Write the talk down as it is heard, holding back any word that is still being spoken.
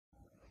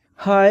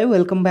Hi,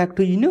 welcome back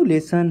to a new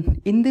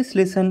lesson. In this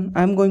lesson,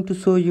 I'm going to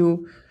show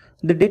you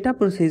the data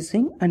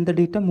processing and the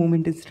data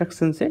movement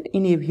instruction set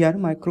in AVR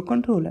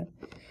microcontroller.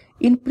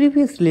 In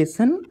previous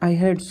lesson, I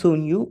had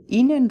shown you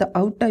in and the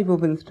out type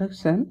of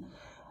instruction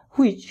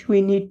which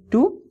we need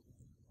to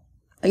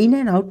in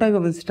and out type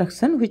of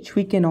instruction which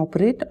we can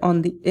operate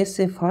on the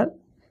SFR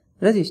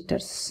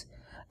registers.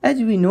 As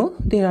we know,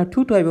 there are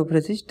two type of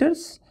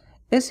registers: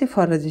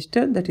 SFR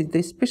register, that is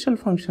the special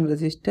function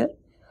register,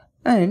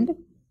 and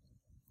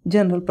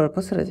general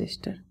purpose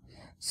register.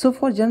 So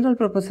for general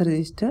purpose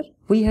register,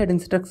 we had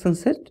instruction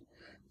set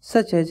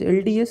such as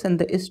LDS and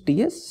the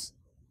SDS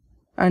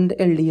and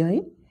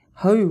LDI.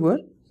 However,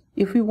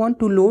 if we want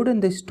to load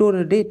and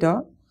store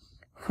data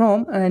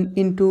from and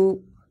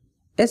into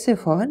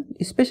SFR,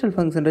 special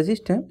function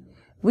register,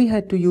 we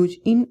had to use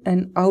in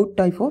and out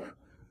type of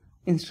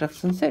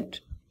instruction set.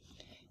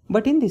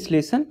 But in this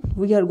lesson,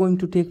 we are going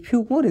to take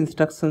few more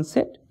instruction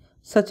set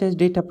such as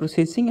data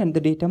processing and the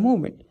data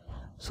movement.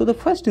 So the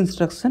first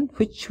instruction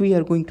which we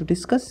are going to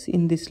discuss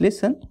in this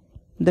lesson,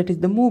 that is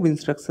the move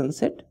instruction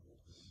set.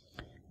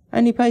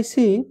 And if I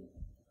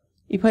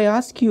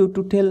ask you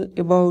to tell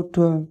about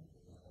the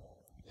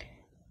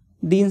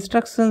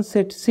instruction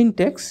set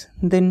syntax,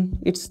 then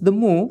it's the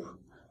move,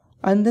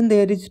 and then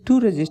there is two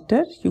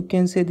registers. You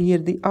can say here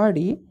the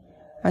RD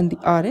and the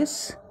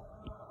RS.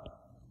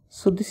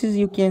 So this is,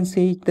 you can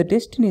say, the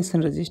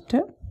destination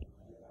register,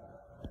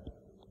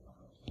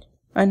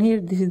 and here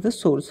this is the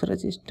source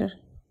register.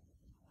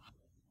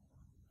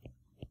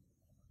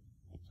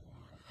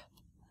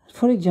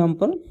 For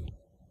example,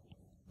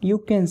 you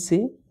can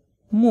say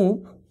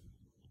move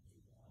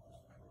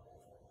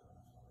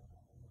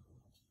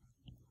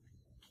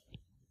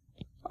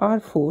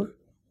R4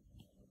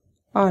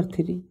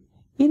 R3.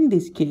 In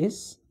this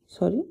case,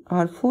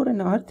 R4 and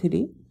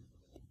R3.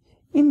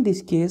 In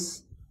this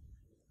case,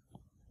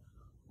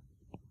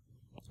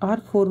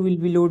 R4 will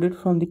be loaded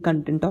from the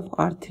content of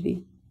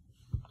R3.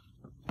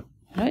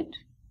 Right?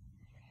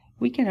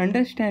 We can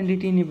understand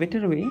it in a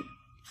better way.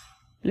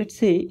 Let's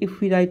say if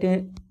we write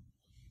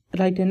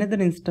another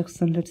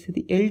instruction, let's say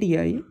the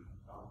LDI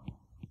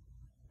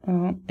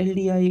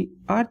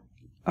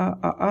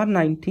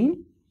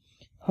R19.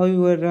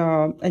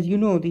 However, as you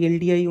know, the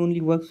LDI only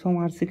works from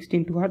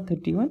R16 to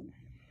R31.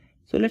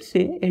 So let's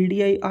say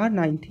LDI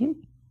R19,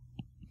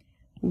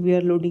 we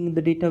are loading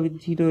the data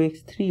with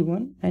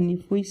 0x31, and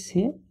if we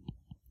say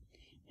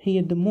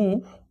here the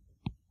move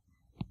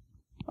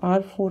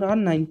R4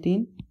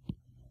 R19,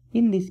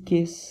 in this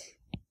case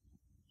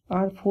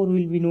R4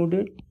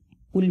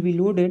 will be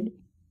loaded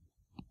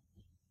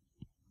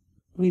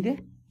with a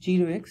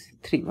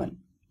 0x31.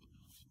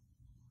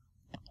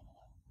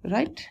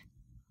 Right?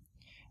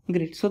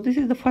 Great. So this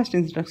is the first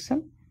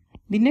instruction.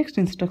 The next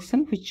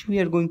instruction which we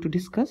are going to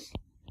discuss,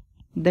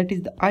 that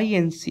is the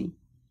INC.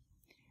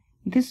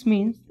 This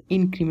means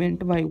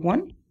increment by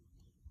 1.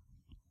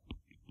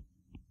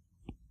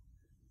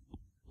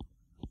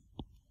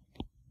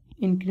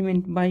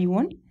 Increment by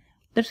 1.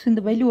 That's when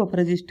the value of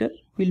register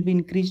will be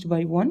increased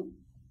by 1.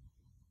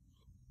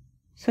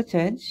 Such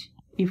as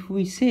if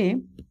we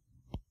say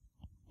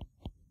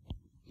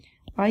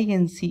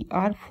INC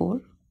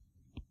R4,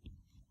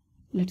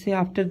 let's say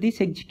after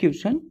this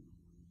execution,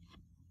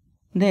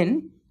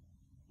 then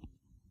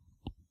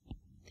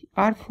the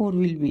R4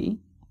 will be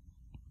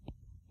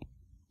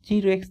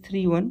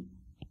 0x31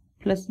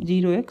 plus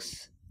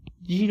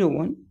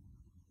 0x01,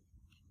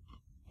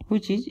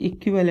 which is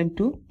equivalent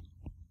to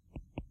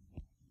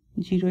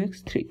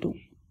 0x32.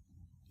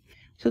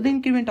 So the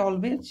increment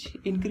always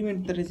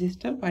increment the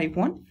register by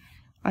 1,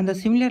 and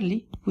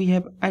similarly we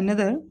have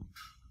another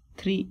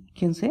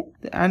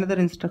another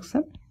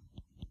instruction,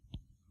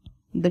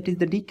 that is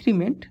the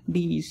decrement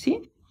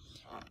DEC.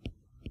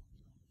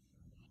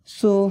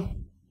 So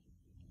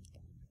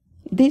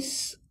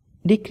this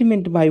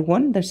decrement by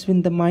 1, that's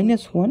when the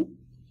 -1,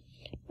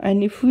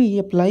 and if we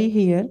apply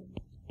here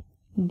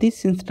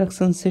this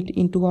instruction set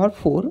into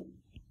R4,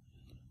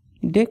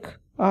 dec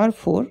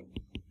R4,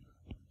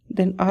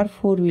 then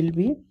R4 will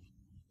be,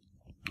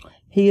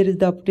 here is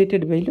the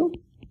updated value,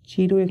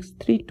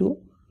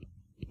 0x32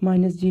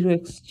 minus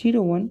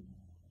 0x01,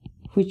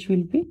 which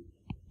will be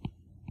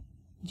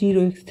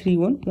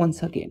 0x31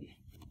 once again.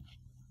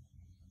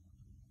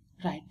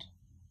 Right.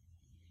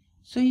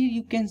 So here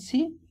you can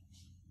see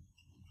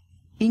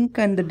inc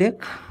and the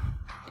dec.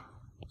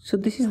 So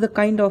this is the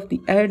kind of the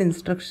add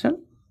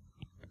instruction,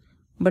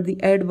 but the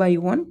add by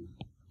 1,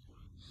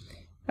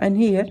 and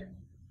here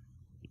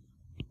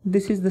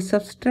this is the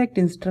subtract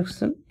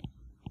instruction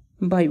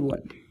by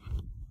 1.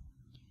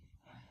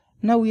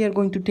 Now we are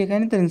going to take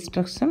another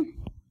instruction,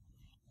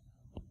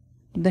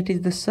 that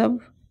is the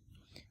sub.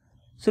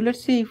 So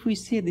let's say if we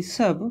say the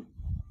sub,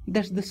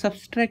 that's the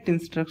subtract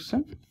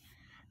instruction,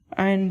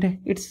 and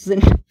its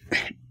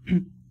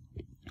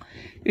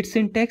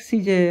syntax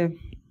is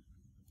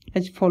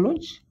as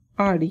follows: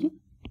 RD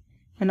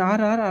and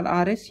RR or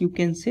RS, you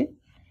can say.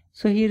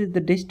 So here is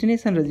the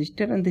destination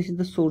register and this is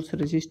the source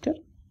register.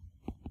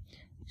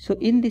 So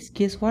in this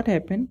case, what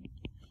happened?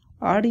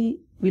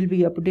 RD will be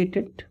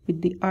updated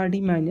with the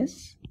RD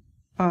minus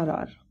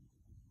RR.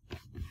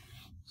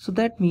 So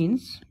that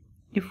means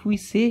if we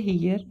say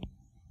here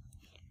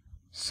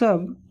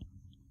sub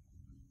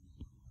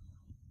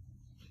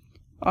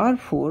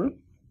R4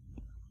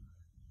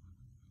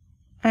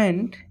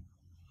 and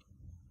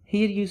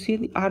here you see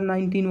the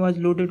R19 was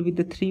loaded with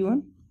the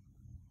 3-1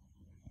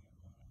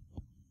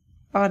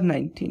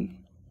 R19.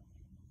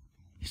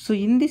 So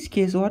in this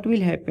case what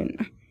will happen?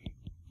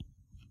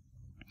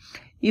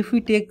 If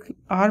we take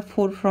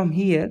R4 from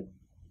here,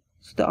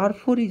 so the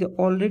R4 is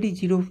already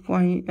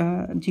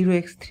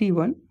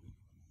 0x31,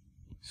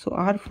 so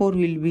R4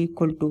 will be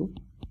equal to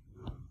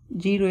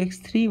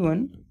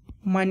 0x31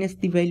 minus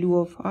the value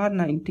of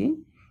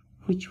R19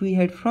 which we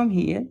had from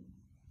here,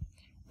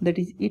 that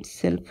is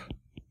itself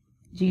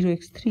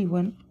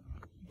 0x31.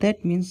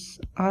 That means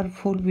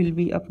R4 will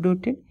be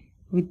updated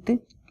with the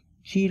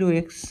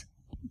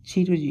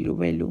 0x00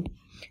 value,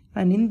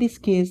 and in this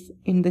case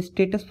in the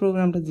status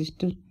program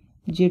register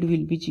Z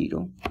will be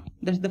 0.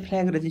 That's the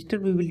flag register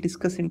we will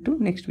discuss into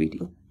next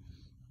video.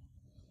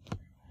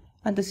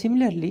 And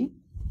similarly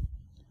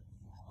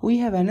we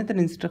have another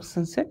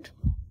instruction set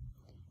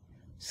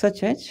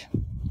such as,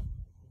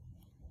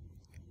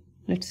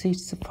 let's say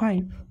it's a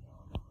 5,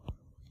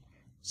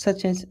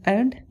 such as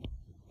add.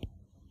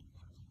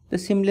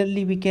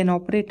 Similarly we can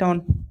operate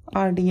on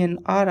RD and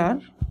RR,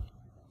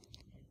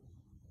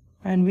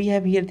 and we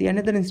have here the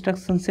another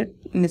instruction set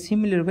in a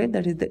similar way,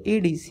 that is the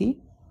ADC,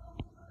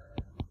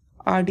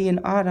 RD and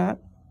RR.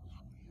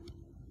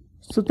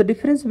 So the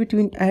difference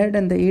between add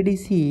and the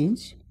ADC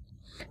is,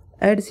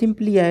 add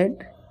simply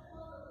add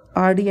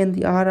RD and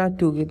the RR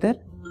together.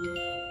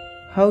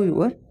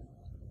 However,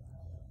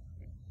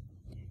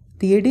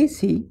 the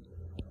ADC,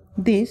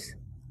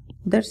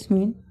 that's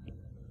mean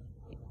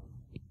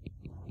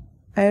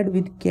add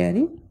with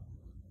carry.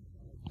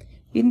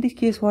 In this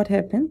case what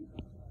happens?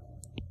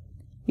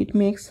 It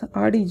makes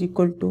RD is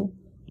equal to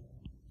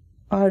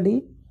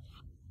RD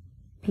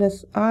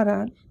plus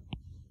RR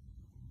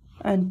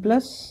and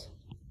plus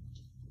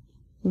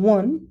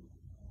 1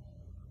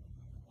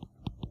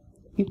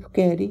 if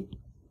carry,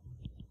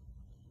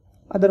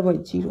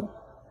 otherwise 0,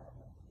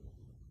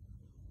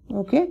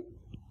 okay,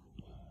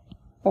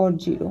 or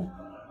 0.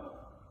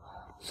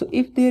 So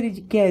if there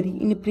is carry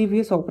in a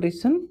previous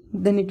operation,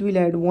 then it will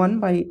add 1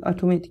 by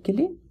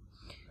automatically,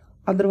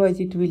 otherwise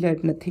it will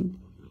add nothing.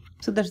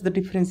 So that's the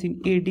difference in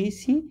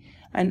ADC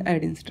and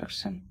add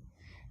instruction.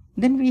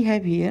 Then we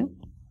have here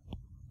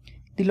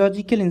the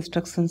logical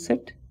instruction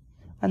set,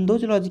 and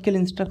those logical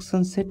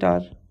instruction set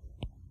are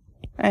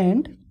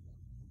AND,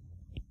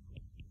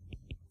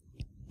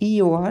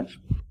 EOR,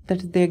 that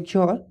is the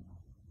XOR,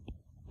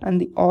 and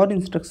the OR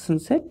instruction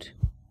set.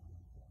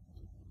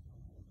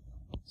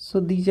 So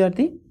these are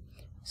the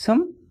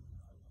some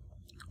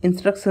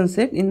instruction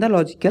set in the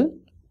logical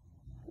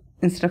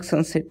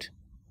instruction set.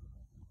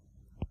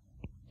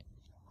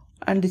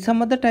 And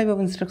some other type of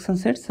instruction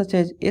set such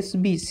as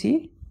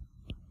SBC,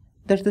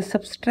 that's the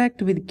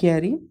subtract with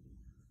carry,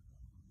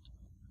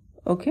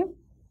 okay,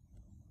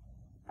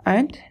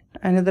 and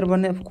another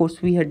one of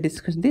course we had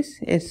discussed this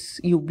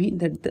SUB,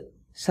 that the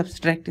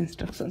subtract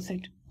instruction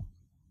set.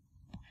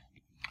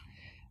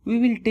 We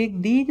will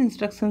take these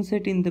instruction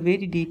set in the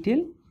very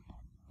detail,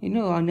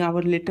 on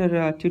our later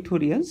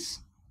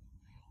tutorials.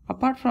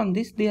 Apart from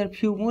this, there are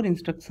few more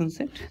instruction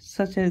set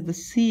such as the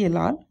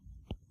CLR.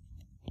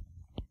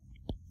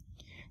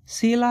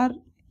 CLR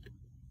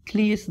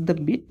clears the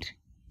bit,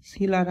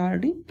 CLR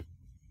RD,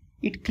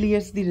 it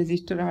clears the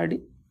register RD.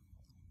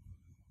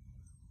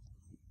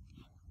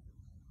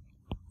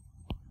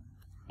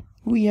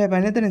 We have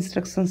another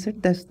instruction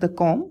set, that's the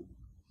COM.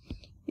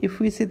 If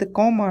we say the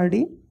COM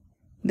RD,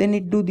 then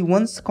it do the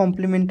ones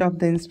complement of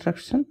the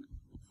instruction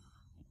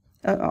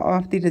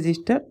of the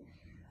register.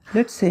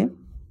 Let's say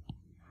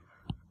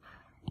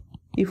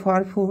if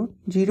R4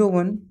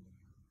 01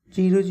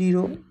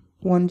 00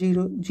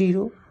 10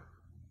 0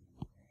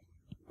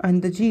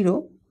 and the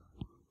 0,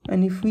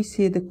 and if we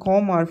say the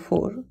COM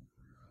R4,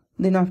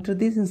 then after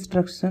this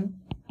instruction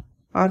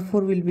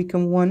R4 will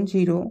become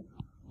 10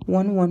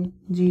 11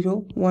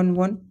 0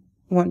 11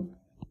 1.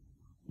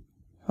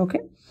 Okay,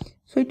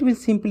 so it will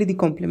simply the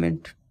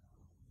complement.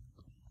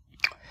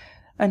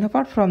 And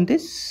apart from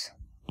this,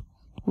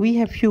 we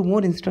have few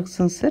more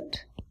instruction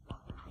set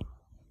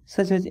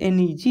such as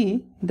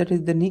NEG, that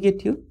is the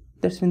negative,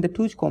 that's when the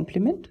 2's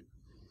complement.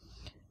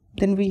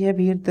 Then we have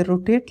here the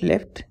rotate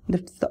left,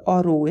 that's the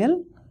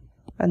ROL,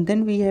 and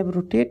then we have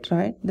rotate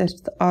right,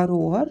 that's the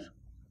ROR.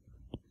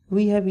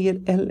 We have here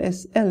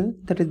LSL,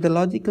 that is the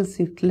logical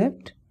shift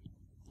left,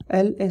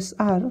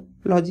 LSR,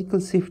 logical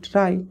shift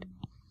right.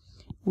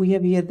 We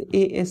have here the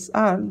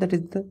ASR, that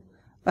is the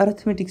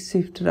arithmetic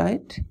shift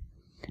right,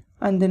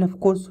 and then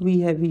of course we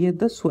have here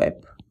the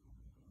swap.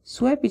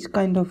 Swap is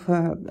kind of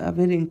a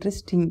very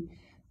interesting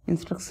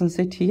instruction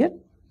set here.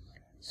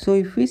 So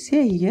if we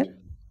say here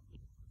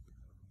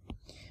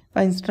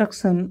a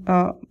instruction,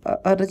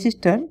 a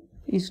register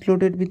is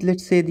loaded with,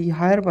 let's say, the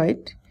higher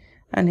byte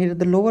and here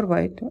the lower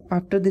byte,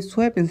 after the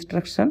swap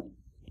instruction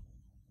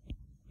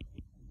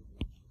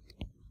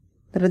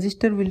the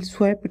register will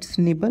swap its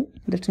nibble.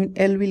 That means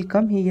L will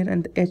come here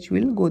and the H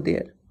will go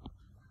there.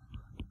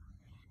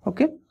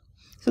 Okay,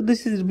 so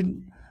this is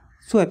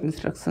swap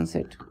instruction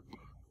set.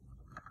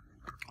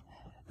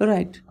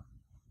 Right,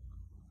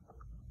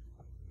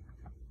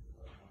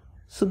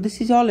 so this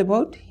is all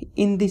about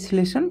in this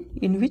lesson,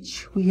 in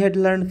which we had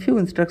learned few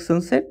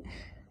instruction set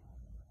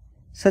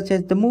such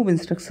as the move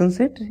instruction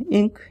set,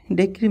 inc,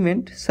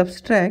 decrement,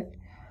 subtract,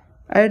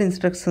 add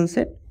instruction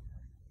set,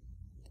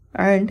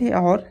 and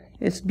or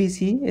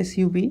SBC,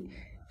 SUB.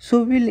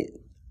 So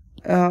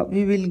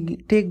we will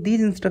take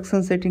these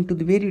instruction set into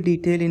the very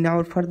detail in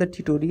our further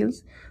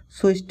tutorials.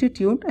 So stay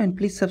tuned and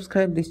please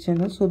subscribe this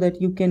channel so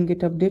that you can get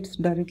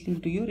updates directly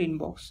into your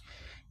inbox.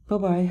 Bye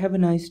bye, have a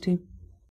nice day.